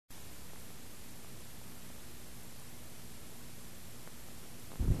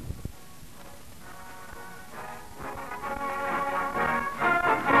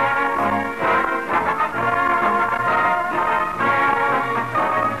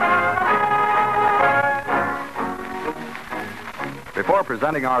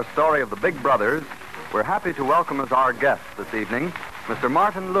presenting our story of the Big Brothers, we're happy to welcome as our guest this evening Mr.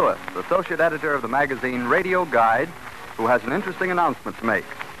 Martin Lewis, associate editor of the magazine Radio Guide, who has an interesting announcement to make.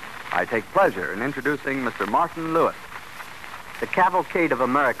 I take pleasure in introducing Mr. Martin Lewis. The Cavalcade of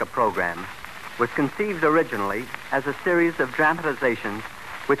America program was conceived originally as a series of dramatizations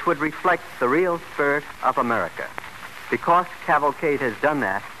which would reflect the real spirit of America. Because Cavalcade has done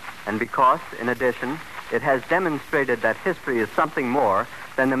that, and because, in addition, it has demonstrated that history is something more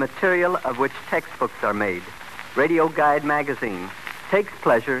than the material of which textbooks are made, Radio Guide magazine takes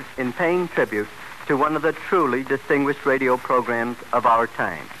pleasure in paying tribute to one of the truly distinguished radio programs of our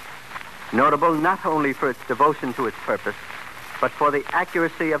time. Notable not only for its devotion to its purpose, but for the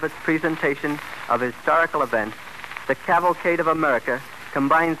accuracy of its presentation of historical events, the Cavalcade of America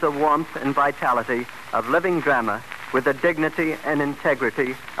combines the warmth and vitality of living drama with the dignity and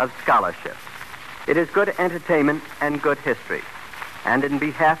integrity of scholarship. It is good entertainment and good history. And in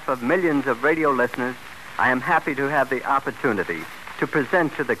behalf of millions of radio listeners, I am happy to have the opportunity to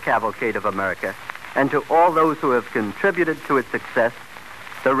present to the Cavalcade of America and to all those who have contributed to its success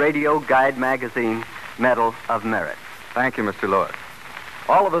the Radio Guide magazine Medal of Merit. Thank you, Mr. Lewis.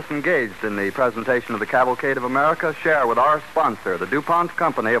 All of us engaged in the presentation of the Cavalcade of America share with our sponsor, the DuPont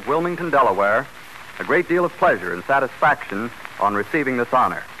Company of Wilmington, Delaware, a great deal of pleasure and satisfaction on receiving this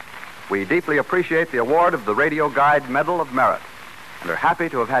honor. We deeply appreciate the award of the Radio Guide Medal of Merit and are happy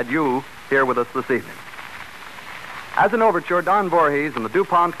to have had you here with us this evening. As an overture, Don Voorhees and the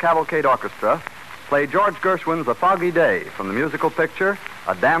DuPont Cavalcade Orchestra play George Gershwin's A Foggy Day from the musical picture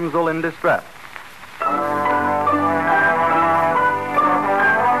A Damsel in Distress.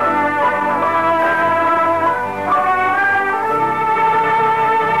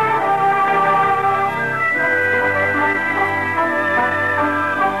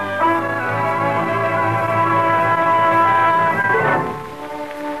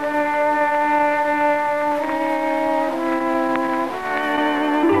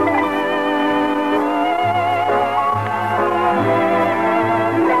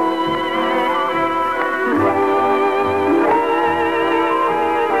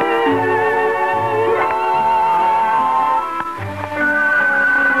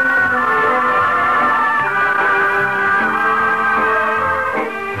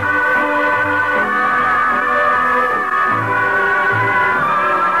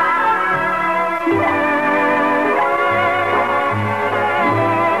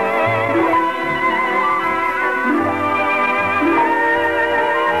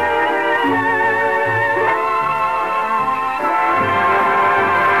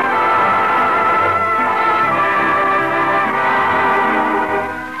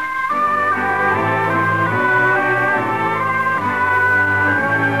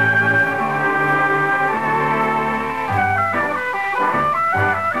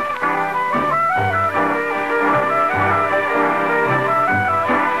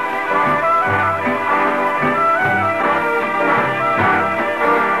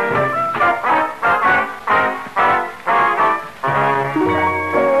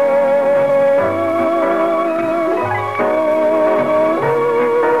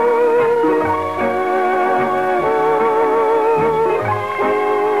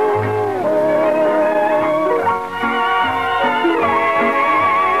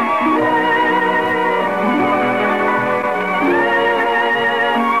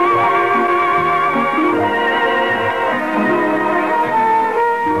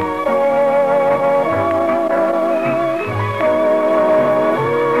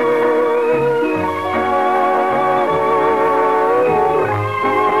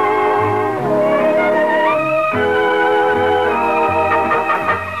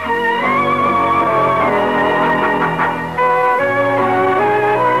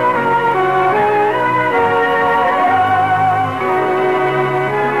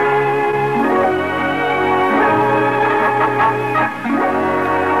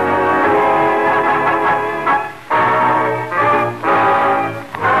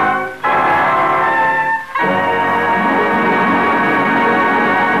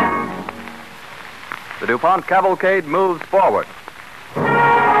 The DuPont Cavalcade moves forward.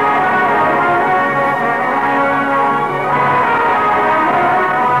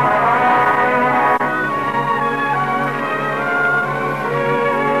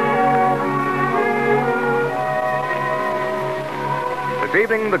 This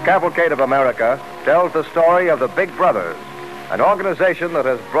evening, the Cavalcade of America tells the story of the Big Brothers, an organization that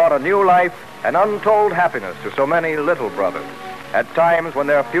has brought a new life and untold happiness to so many little brothers. At times when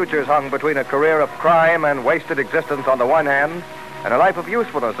their futures hung between a career of crime and wasted existence on the one hand, and a life of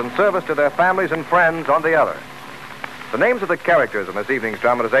usefulness and service to their families and friends on the other. The names of the characters in this evening's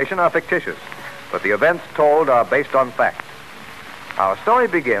dramatization are fictitious, but the events told are based on facts. Our story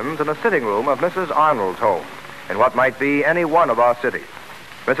begins in the sitting room of Mrs. Arnold's home, in what might be any one of our cities.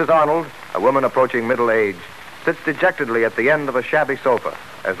 Mrs. Arnold, a woman approaching middle age, sits dejectedly at the end of a shabby sofa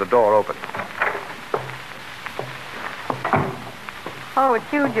as the door opens. Oh,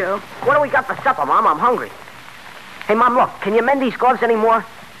 it's you, Joe. What do we got for supper, Mom? I'm hungry. Hey, Mom, look, can you mend these gloves anymore?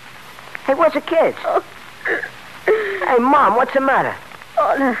 Hey, where's the kids? Oh. Hey, Mom, what's the matter?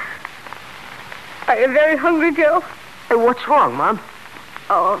 Oh, no. Are you very hungry, Joe? Hey, what's wrong, Mom?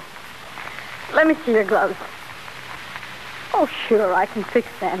 Oh, let me see your gloves. Oh, sure, I can fix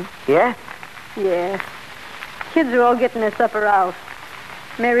them. Yeah? Yeah. Kids are all getting their supper out.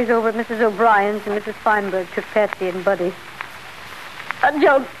 Mary's over at Mrs. O'Brien's, and Mrs. Feinberg took Patsy and Buddy.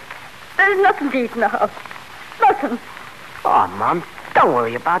 Joe, there's nothing to eat in the house. Nothing. Oh, Mom, don't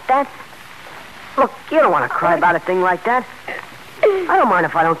worry about that. Look, you don't want to cry about a thing like that. I don't mind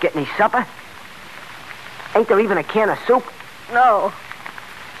if I don't get any supper. Ain't there even a can of soup? No.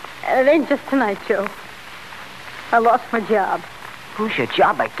 And it ain't just tonight, Joe. I lost my job. Lose your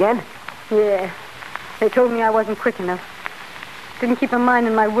job again? Yeah. They told me I wasn't quick enough. Didn't keep my mind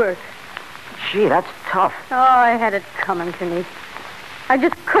in my work. Gee, that's tough. Oh, I had it coming to me. I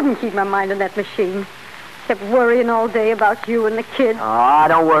just couldn't keep my mind on that machine. Kept worrying all day about you and the kids. Oh,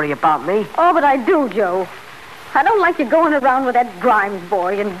 don't worry about me. Oh, but I do, Joe. I don't like you going around with that Grimes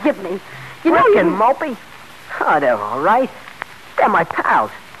boy and Gibney. You know Rick you... and Mopey? Oh, they're all right. They're my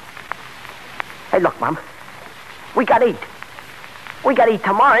pals. Hey, look, Mom. We gotta eat. We gotta eat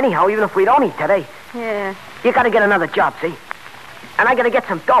tomorrow anyhow, even if we don't eat today. Yeah. You gotta get another job, see? And I gotta get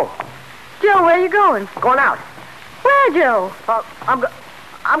some dough. Joe, where are you going? Going out. Where, Joe?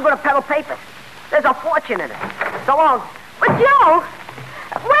 I'm gonna peddle papers. There's a fortune in it. So long. But, Joe!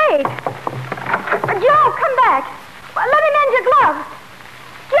 Wait! Joe, come back. Let me mend your gloves.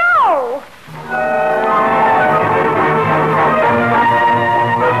 Joe!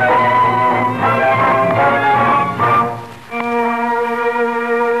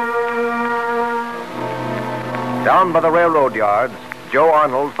 Down by the railroad yards, Joe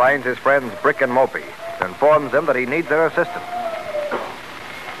Arnold finds his friends Brick and Mopey and informs them that he needs their assistance.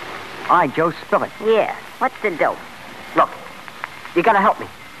 All right, Joe, spill it. Yeah. What's the dope? Look, you gotta help me.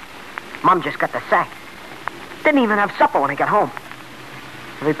 Mom just got the sack. Didn't even have supper when I got home.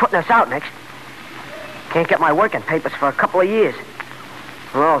 They'll be putting us out next. Can't get my working papers for a couple of years.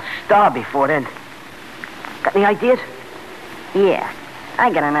 We're all starved before then. Got any ideas? Yeah,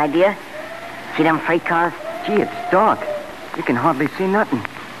 I got an idea. See them freight cars? Gee, it's dark. You can hardly see nothing.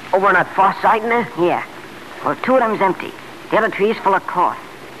 Over on that far side in there? Yeah. Well, two of them's empty. The other three's full of cloth.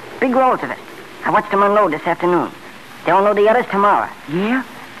 Big rolls of it. I watched them unload this afternoon. They'll unload the others tomorrow. Yeah?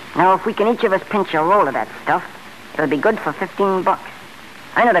 Now, if we can each of us pinch a roll of that stuff, it'll be good for $15.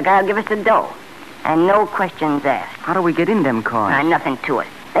 I know the guy'll give us the dough. And no questions asked. How do we get in them cars? Nothing to it.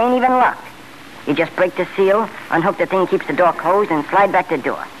 They ain't even locked. You just break the seal, unhook the thing keeps the door closed, and slide back the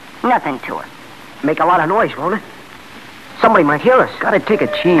door. Nothing to it. Make a lot of noise, won't it? Somebody might hear us. Gotta take a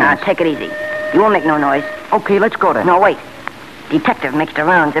chance. Take it easy. You won't make no noise. Okay, let's go then. No, wait. Detective makes the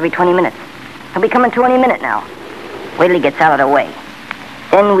rounds every 20 minutes. He'll be coming through any minute now. Wait till he gets out of the way.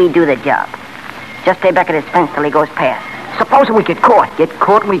 Then we do the job. Just stay back at his fence till he goes past. Supposing we get caught. Get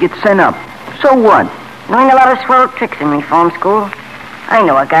caught and we get sent up. So what? Learned a lot of swell tricks in reform school. I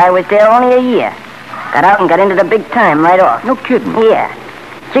know a guy who was there only a year. Got out and got into the big time right off. No kidding. Yeah.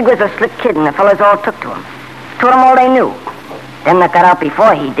 Jig was a slick kid and the fellas all took to him. Told him all they knew. Them that got out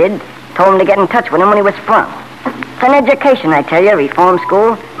before he did told him to get in touch with him when he was sprung. It's an education, I tell you, reform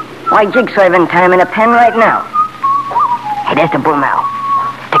school. Why, Jig's serving time in a pen right now. Hey, there's the bull now.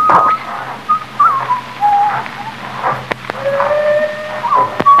 Stick close.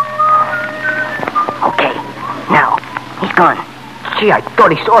 Okay, now, he's gone. Gee, I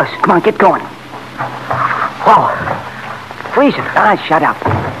thought he saw us. Come on, get going. Whoa. Freezing. Shut up.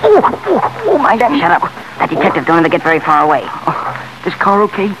 Oh, my... Shut up. That detective don't ever get very far away. This car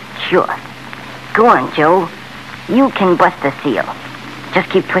okay? Sure. Go on, Joe. You can bust the seal. Just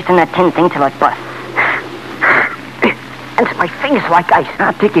keep twisting that tin thing till it busts. And my fingers like ice.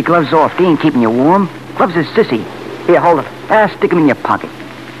 Now, take your gloves off. They ain't keeping you warm. Gloves are sissy. Here, hold them. Stick them in your pocket.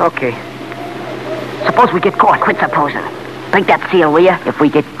 Okay. Suppose we get caught. Quit supposing. Break that seal, will you? If we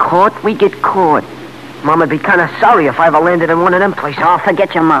get caught, we get caught. Mom'd be kind of sorry if I ever landed in one of them places. Oh,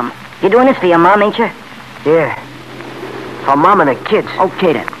 forget your mom. You're doing this for your mom, ain't you? Yeah. For Mom and the kids.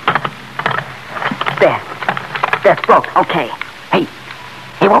 Okay, then. There. That's broke. Okay.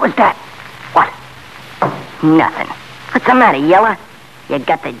 Hey, what was that? What? Nothing. What's the matter, Yella? You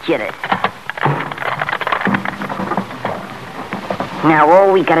got the jitters. Now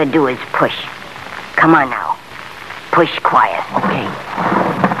all we gotta do is push. Come on now. Push quiet. Okay.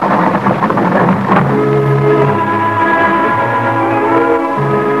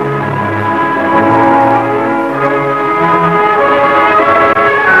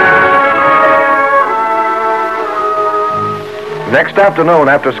 Next afternoon,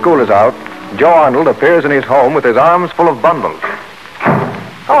 after school is out, Joe Arnold appears in his home with his arms full of bundles.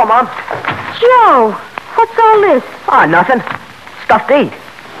 Oh, Mom. Joe, what's all this? Oh, nothing. Stuff to eat.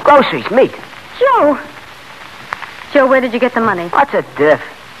 Groceries, meat. Joe. Joe, where did you get the money? What's a diff?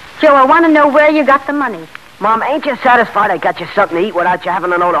 Joe, I want to know where you got the money. Mom, ain't you satisfied I got you something to eat without you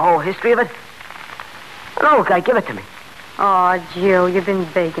having to know the whole history of it? No, guy, give it to me. Oh, Joe, you've been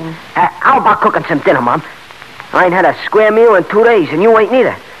begging. How about cooking some dinner, Mom? I ain't had a square meal in 2 days, and you ain't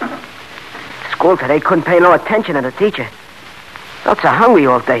neither. School today couldn't pay no attention to the teacher. Felt so hungry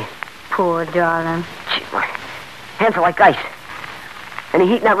all day. Poor darling. Gee, hands are like ice. Any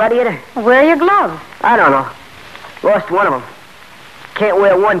heat in that radiator? Where are your gloves? I don't know. Lost one of them. Can't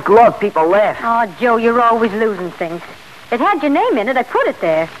wear one glove, people laugh. Oh, Joe, you're always losing things. It had your name in it. I put it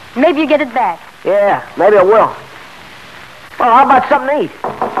there. Maybe you get it back. Yeah, maybe I will. Well, how about something to eat?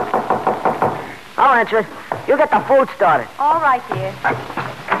 I'll answer it. You get the food started. All right, dear.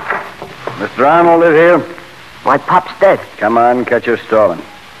 Mr. Arnold is here? My pop's dead. Come on, catch your stalling.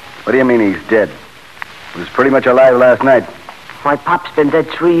 What do you mean he's dead? He was pretty much alive last night. My pop's been dead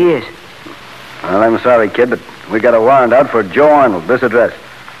 3 years. Well, I'm sorry, kid, but we got a warrant out for Joe Arnold, this address.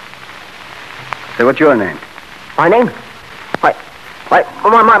 Say, what's your name? My name?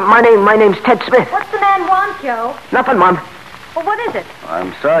 My name's Ted Smith. What's the man want, Joe? Nothing, Mom. Well, what is it?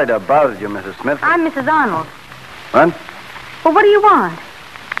 I'm sorry to have bothered you, Mrs. Smith. I'm Mrs. Arnold. What? Well, what do you want?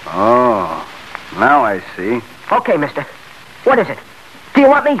 Oh, now I see. Okay, mister. What is it? Do you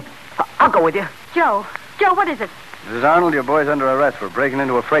want me? I'll go with you. Joe, what is it? Mrs. Arnold, your boy's under arrest for breaking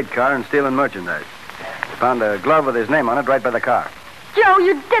into a freight car and stealing merchandise. They found a glove with his name on it right by the car. Joe,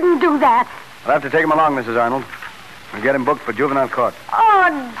 you didn't do that. I'll have to take him along, Mrs. Arnold. We'll get him booked for juvenile court. Oh,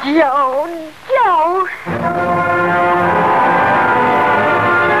 Joe.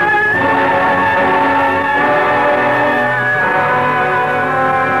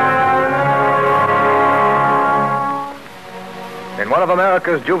 In one of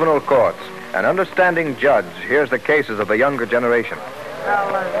America's juvenile courts, an understanding judge hears the cases of the younger generation. All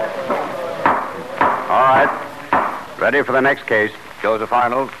right. Ready for the next case. Joseph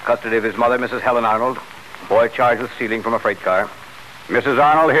Arnold, custody of his mother, Mrs. Helen Arnold. Boy charged with stealing from a freight car. Mrs.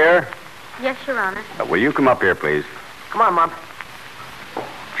 Arnold here? Yes, Your Honor. Will you come up here, please? Come on, Mom.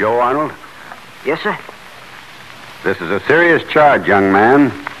 Joe Arnold? Yes, sir. This is a serious charge, young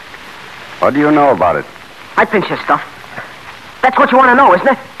man. What do you know about it? I pinch your stuff. That's what you want to know, isn't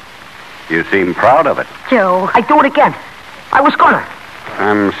it? You seem proud of it. Joe. I do it again. I was gonna.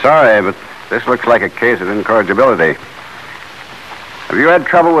 I'm sorry, but this looks like a case of incorrigibility. Have you had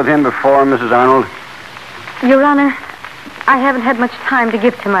trouble with him before, Mrs. Arnold? Your Honor, I haven't had much time to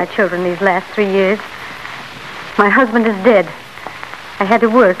give to my children these last 3 years. My husband is dead. I had to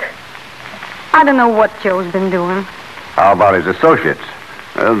work. I don't know what Joe's been doing. How about his associates?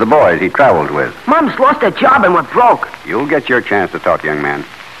 The boys he traveled with. Mom's lost her job and we're broke. You'll get your chance to talk, young man.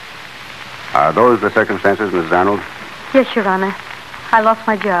 Are those the circumstances, Mrs. Arnold? Yes, Your Honor. I lost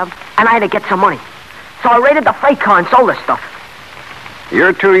my job. And I had to get some money. So I raided the freight car and sold the stuff.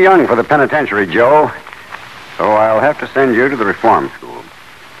 You're too young for the penitentiary, Joe. So I'll have to send you to the reform school.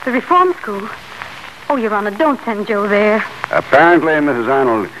 The reform school? Oh, Your Honor, don't send Joe there. Apparently, Mrs.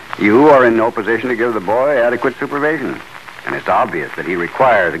 Arnold, you are in no position to give the boy adequate supervision. And it's obvious that he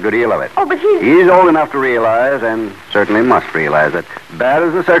requires a good deal of it. Oh, but He's old enough to realize, and certainly must realize, that bad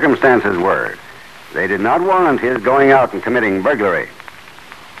as the circumstances were, they did not warrant his going out and committing burglary.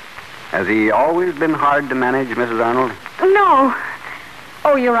 Has he always been hard to manage, Mrs. Arnold? No.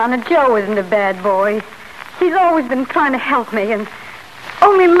 Oh, Your Honor, Joe isn't a bad boy. He's always been trying to help me, and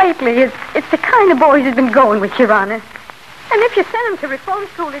only lately it's the kind of boy he's been going with, Your Honor. And if you send him to reform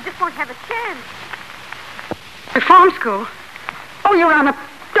school, he just won't have a chance. Reform school? Oh, Your Honor,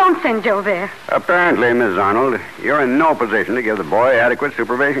 don't send Joe there. Apparently, Mrs. Arnold, you're in no position to give the boy adequate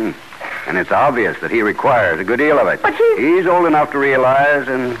supervision. And it's obvious that he requires a good deal of it. But He's old enough to realize,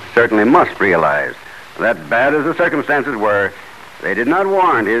 and certainly must realize, that bad as the circumstances were, they did not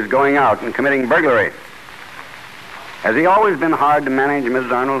warrant his going out and committing burglary. Has he always been hard to manage,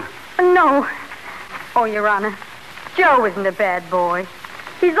 Mrs. Arnold? No. Oh, Your Honor, Joe isn't a bad boy.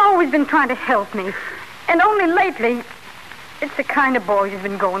 He's always been trying to help me. And only lately, it's the kind of boy he's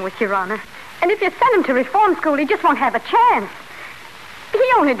been going with, Your Honor. And if you send him to reform school, he just won't have a chance.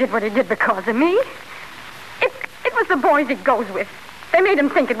 He only did what he did because of me. It was the boys he goes with. They made him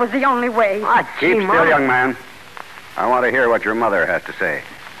think it was the only way. Ah, gee, Keep Mom. still, young man. I want to hear what your mother has to say.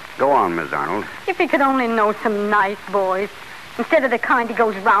 Go on, Miss Arnold. If he could only know some nice boys, instead of the kind he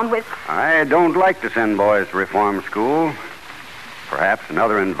goes around with. I don't like to send boys to reform school. Perhaps in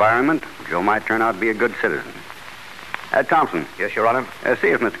another environment, Joe might turn out to be a good citizen. Thompson. Yes, Your Honor. See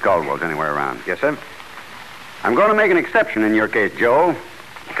if Mr. Caldwell's anywhere around. Yes, sir. I'm going to make an exception in your case, Joe,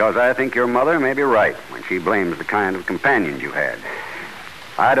 because I think your mother may be right when she blames the kind of companions you had.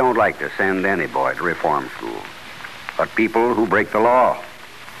 I don't like to send any boy to reform school. But people who break the law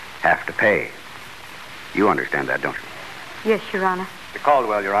have to pay. You understand that, don't you? Yes, Your Honor. Mr.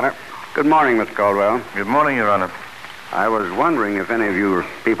 Caldwell, Your Honor. Good morning, Mr. Caldwell. Good morning, Your Honor. I was wondering if any of you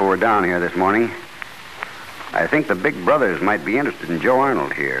people were down here this morning. I think the big brothers might be interested in Joe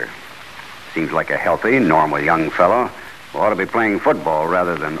Arnold here. Seems like a healthy, normal young fellow who ought to be playing football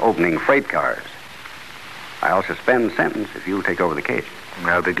rather than opening freight cars. I'll suspend sentence if you take over the case.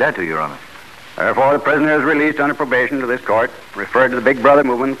 I'll be glad to, Your Honor. Therefore, the prisoner is released under probation to this court, referred to the big brother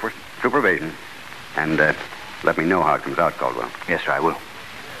movement for supervision. And let me know how it comes out, Caldwell. Yes, sir, I will.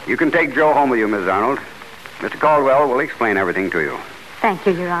 You can take Joe home with you, Miss Arnold. Mr. Caldwell will explain everything to you. Thank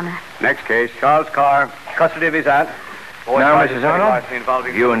you, Your Honor. Next case. Charles Carr, custody of his aunt. Now, Mrs.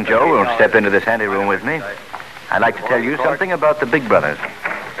 Arnold, you and Joe will step into this anteroom with me. I'd like to tell you something about the Big Brothers.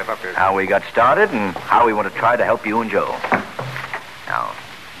 How we got started and how we want to try to help you and Joe. Now,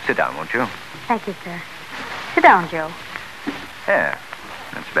 sit down, won't you? Thank you, sir. Sit down, Joe. Yeah,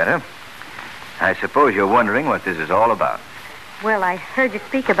 that's better. I suppose you're wondering what this is all about. Well, I heard you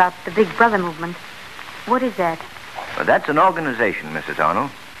speak about the Big Brother movement. What is that? Well, that's an organization, Mrs. Arnold.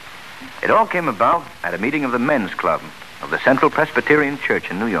 It all came about at a meeting of the Men's Club of the Central Presbyterian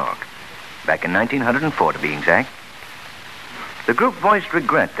Church in New York, back in 1904, to be exact. The group voiced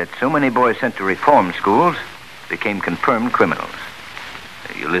regret that so many boys sent to reform schools became confirmed criminals.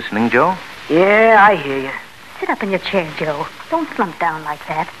 Are you listening, Joe? Yeah, I hear you. Sit up in your chair, Joe. Don't slump down like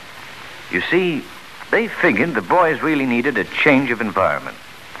that. You see, they figured the boys really needed a change of environment.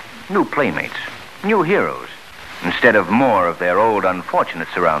 New playmates, new heroes, instead of more of their old unfortunate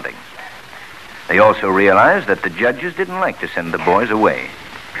surroundings. They also realized that the judges didn't like to send the boys away.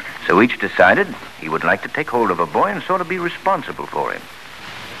 So each decided he would like to take hold of a boy and sort of be responsible for him.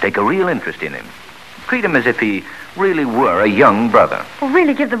 Take a real interest in him. Treat him as if he really were a young brother. Well,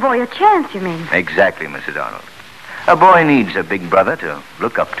 really give the boy a chance, you mean? Exactly, Mrs. Arnold. A boy needs a big brother to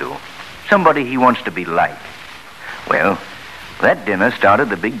look up to. Somebody he wants to be like. Well, that dinner started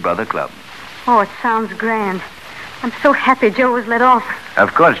the Big Brother Club. Oh, it sounds grand. I'm so happy Joe was let off.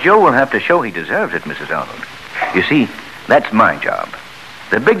 Of course, Joe will have to show he deserves it, Mrs. Arnold. You see, that's my job.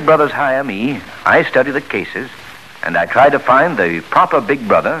 The Big Brothers hire me, I study the cases, and I try to find the proper big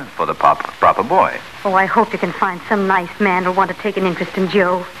brother for the proper boy. Oh, I hope you can find some nice man who'll want to take an interest in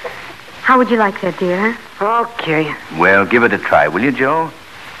Joe. How would you like that, dear? Okay. Well, give it a try, will you, Joe?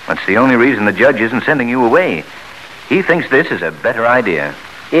 That's the only reason the judge isn't sending you away. He thinks this is a better idea.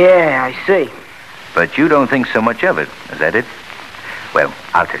 Yeah, I see. But you don't think so much of it. Is that it? Well,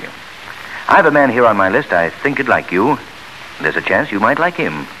 I'll tell you. I have a man here on my list I think would like you. There's a chance you might like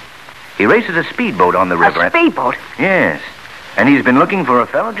him. He races a speedboat on the river. A speedboat? Yes. And he's been looking for a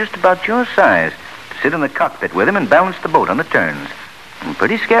fellow just about your size to sit in the cockpit with him and balance the boat on the turns. And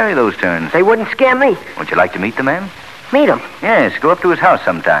pretty scary, those turns. They wouldn't scare me. Would you like to meet the man? Meet him? Yes, go up to his house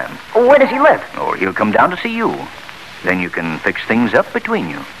sometime. Where does he live? Or he'll come down to see you. Then you can fix things up between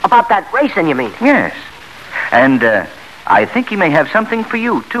you. About that racing, you mean? Yes. And I think he may have something for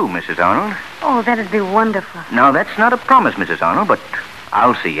you, too, Mrs. Arnold. Oh, that'd be wonderful. Now, that's not a promise, Mrs. Arnold, but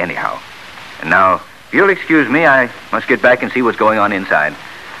I'll see anyhow. And now, if you'll excuse me, I must get back and see what's going on inside.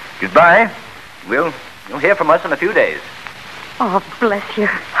 Goodbye. You'll hear from us in a few days. Oh, bless you.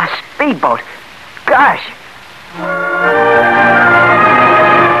 A speedboat? Gosh.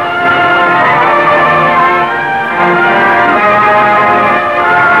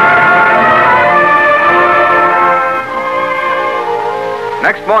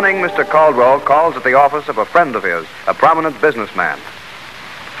 Next morning, Mr. Caldwell calls at the office of a friend of his, a prominent businessman.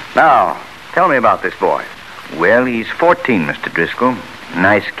 Now, tell me about this boy. Well, he's 14, Mr. Driscoll.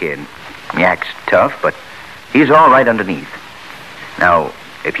 Nice kid. He acts tough, but he's all right underneath. Now,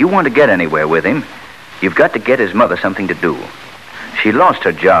 if you want to get anywhere with him, you've got to get his mother something to do. She lost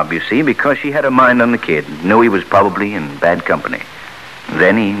her job, you see, because she had her mind on the kid, knew he was probably in bad company.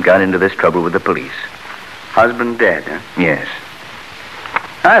 Then he got into this trouble with the police. Husband dead, huh? Yes.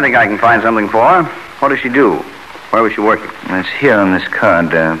 I think I can find something for her. What does she do? Where was she working? It's here on this card.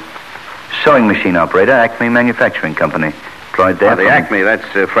 Sewing machine operator, Acme Manufacturing Company. Employed there. The Acme, that's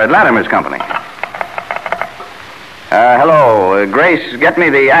Fred Latimer's company. Hello. Grace, get me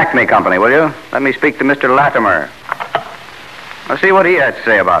the Acme Company, will you? Let me speak to Mr. Latimer. Let's see what he has to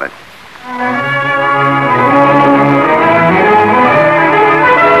say about it.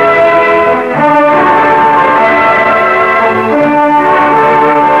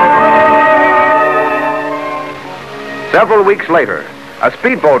 Several weeks later, a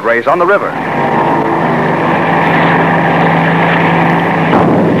speedboat race on the river.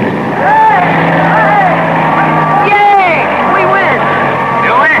 Yay! We win!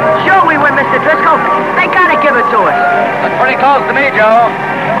 You win? Sure we win, Mr. Driscoll. They gotta give it to us. Looks pretty close to me, Joe.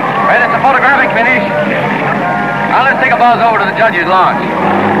 Wait, it's a photographic finish. Now let's take a buzz over to the judge's launch.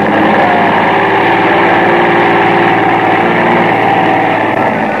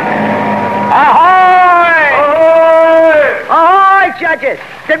 Judges,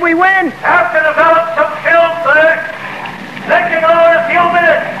 did we win? Have to develop some film, sir. Let you know in a few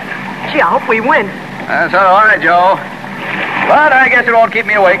minutes. Gee, I hope we win. So do I, Joe. But I guess it won't keep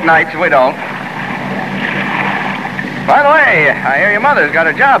me awake nights if we don't. By the way, I hear your mother's got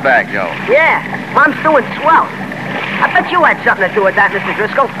her job back, Joe. Yeah, Mom's doing swell. I bet you had something to do with that, Mr.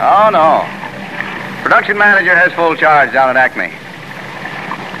 Driscoll. Oh, no. Production manager has full charge down at Acme.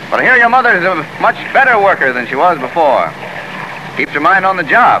 But I hear your mother's a much better worker than she was before. Keeps her mind on the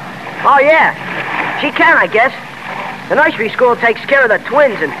job. Oh, yeah. She can, I guess. The nursery school takes care of the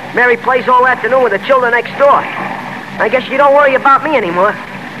twins, and Mary plays all afternoon with the children next door. I guess you don't worry about me anymore.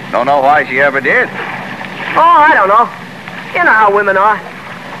 Don't know why she ever did. Oh, I don't know. You know how women are.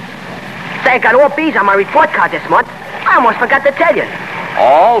 Say, I got all B's on my report card this month. I almost forgot to tell you.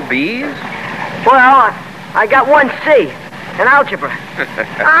 All B's? Well, I got 1 C in algebra.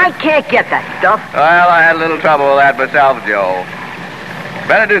 I can't get that stuff. Well, I had a little trouble with that myself, Joe.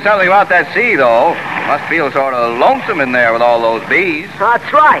 Better do something about that C, though. Must feel sort of lonesome in there with all those B's. That's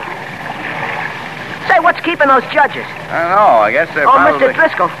right. Say, what's keeping those judges? I don't know. I guess they're probably... Mr.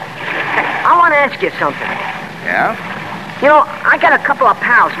 Driscoll, I want to ask you something. Yeah? You know, I got a couple of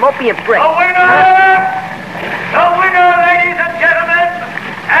pals, Mopey and Brick. The winner, ladies and gentlemen,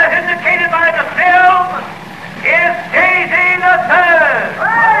 as indicated by the film, is Daisy the Third.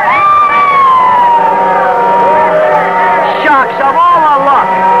 Shucks, of all our luck.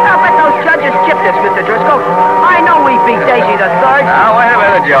 I bet those judges chipped us, Mr. Driscoll. I know we beat Daisy the Third. Now, wait a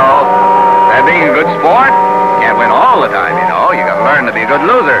minute, Joe. That being a good sport, can't win all the time, you know. You gotta learn to be a good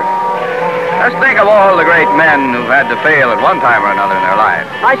loser. Just think of all the great men who've had to fail at one time or another in their lives.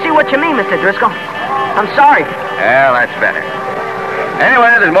 I see what you mean, Mr. Driscoll. I'm sorry. Well, that's better. Anyway,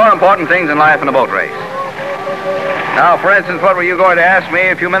 there's more important things in life than a boat race. Now, for instance, what were you going to ask me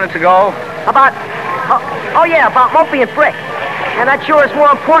a few minutes ago? About... Oh, yeah, about Mopey and Brick. And that sure is more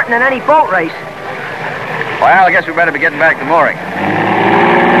important than any boat race. Well, I guess we better be getting back to mooring.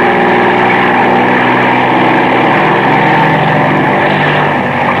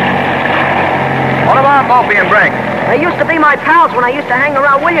 What about Mopey and Brick? They used to be my pals when I used to hang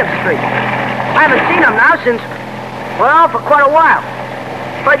around William Street. I haven't seen them now since, well, for quite a while.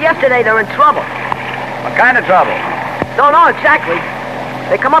 But yesterday they're in trouble. What kind of trouble? Don't know exactly.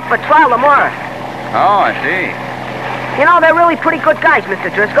 They come up for trial tomorrow. Oh, I see. You know, they're really pretty good guys,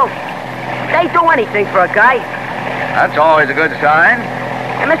 Mr. Driscoll. They do anything for a guy. That's always a good sign.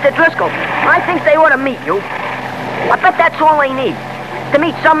 And Mr. Driscoll, I think they ought to meet you. I bet that's all they need, to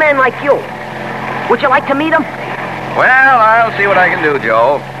meet some man like you. Would you like to meet him? Well, I'll see what I can do,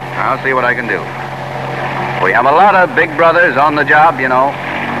 Joe. I'll see what I can do. We have a lot of big brothers on the job, you know.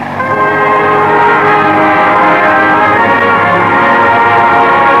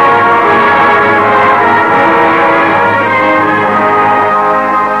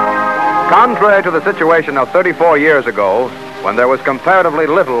 Contrary to the situation of 34 years ago, when there was comparatively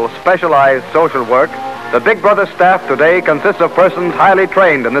little specialized social work, the Big Brother staff today consists of persons highly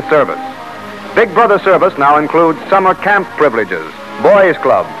trained in this service. Big Brother service now includes summer camp privileges, boys'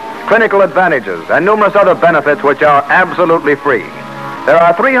 clubs, clinical advantages, and numerous other benefits which are absolutely free. There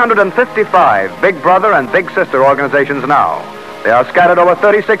are 355 Big Brother and Big Sister organizations now. They are scattered over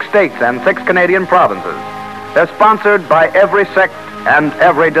 36 states and 6 Canadian provinces. They're sponsored by every sect and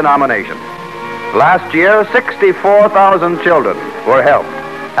every denomination. Last year, 64,000 children were helped,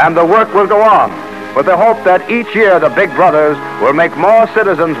 and the work will go on with the hope that each year the Big Brothers will make more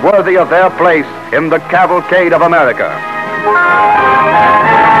citizens worthy of their place in the cavalcade of America.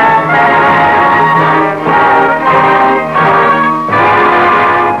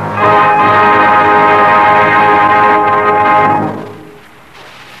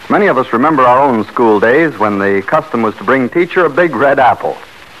 Many of us remember our own school days when the custom was to bring teacher a big red apple.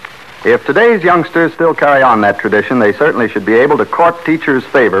 If today's youngsters still carry on that tradition, they certainly should be able to court teachers'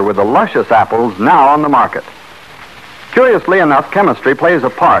 favor with the luscious apples now on the market. Curiously enough, chemistry plays a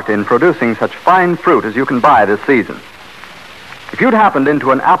part in producing such fine fruit as you can buy this season. If you'd happened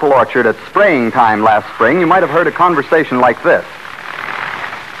into an apple orchard at spraying time last spring, you might have heard a conversation like this.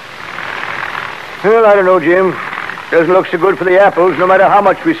 Well, I don't know, Jim. Doesn't look so good for the apples, no matter how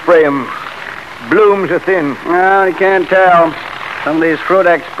much we spray them. Blooms are thin. Well, you can't tell. Some of these fruit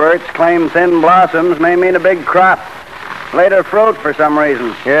experts claim thin blossoms may mean a big crop. Later fruit for some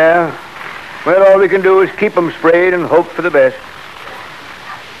reason. Yeah. Well, all we can do is keep them sprayed and hope for the best.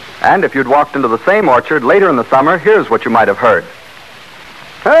 And if you'd walked into the same orchard later in the summer, here's what you might have heard.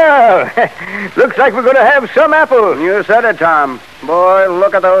 Well, looks like we're going to have some apples. You said it, Tom. Boy,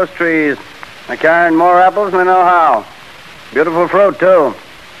 look at those trees. They're carrying more apples than we know how. Beautiful fruit, too.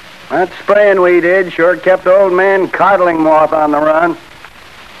 That spraying we did sure kept old man codling moth on the run.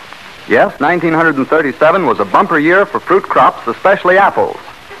 Yes, 1937 was a bumper year for fruit crops, especially apples.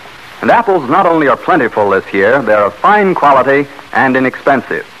 And apples not only are plentiful this year, they're of fine quality and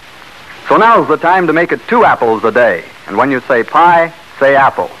inexpensive. So now's the time to make it 2 apples a day. And when you say pie, say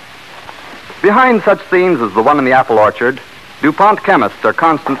apple. Behind such scenes as the one in the apple orchard, DuPont chemists are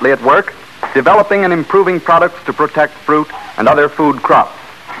constantly at work developing and improving products to protect fruit and other food crops.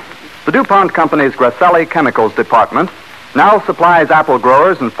 The DuPont Company's Grasselli Chemicals Department now supplies apple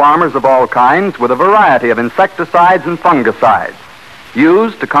growers and farmers of all kinds with a variety of insecticides and fungicides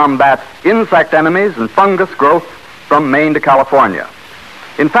used to combat insect enemies and fungus growth from Maine to California.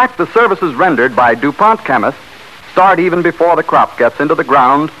 In fact, the services rendered by DuPont chemists start even before the crop gets into the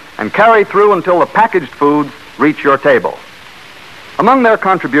ground and carry through until the packaged foods reach your table. Among their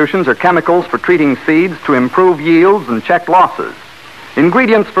contributions are chemicals for treating seeds to improve yields and check losses,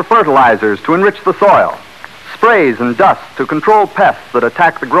 ingredients for fertilizers to enrich the soil, sprays and dust to control pests that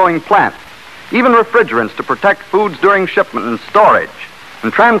attack the growing plants, even refrigerants to protect foods during shipment and storage,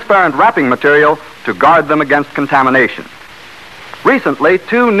 and transparent wrapping material to guard them against contamination. Recently,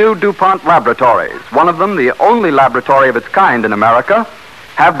 2 new DuPont laboratories, one of them the only laboratory of its kind in America,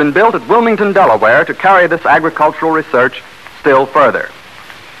 have been built at Wilmington, Delaware, to carry this agricultural research still further.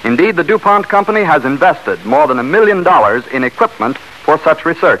 Indeed, the DuPont Company has invested more than $1 million in equipment for such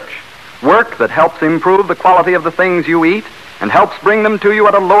research, work that helps improve the quality of the things you eat and helps bring them to you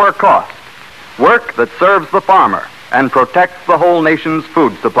at a lower cost, work that serves the farmer and protects the whole nation's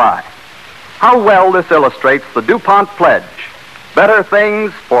food supply. How well this illustrates the DuPont pledge: better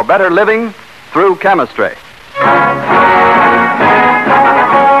things for better living through chemistry.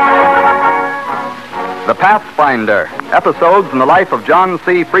 The Pathfinder, episodes in the life of John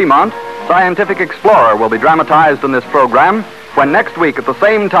C. Fremont, scientific explorer, will be dramatized in this program when next week at the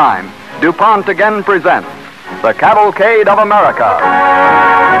same time, DuPont again presents The Cavalcade of America.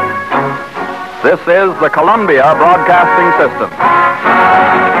 This is the Columbia Broadcasting System.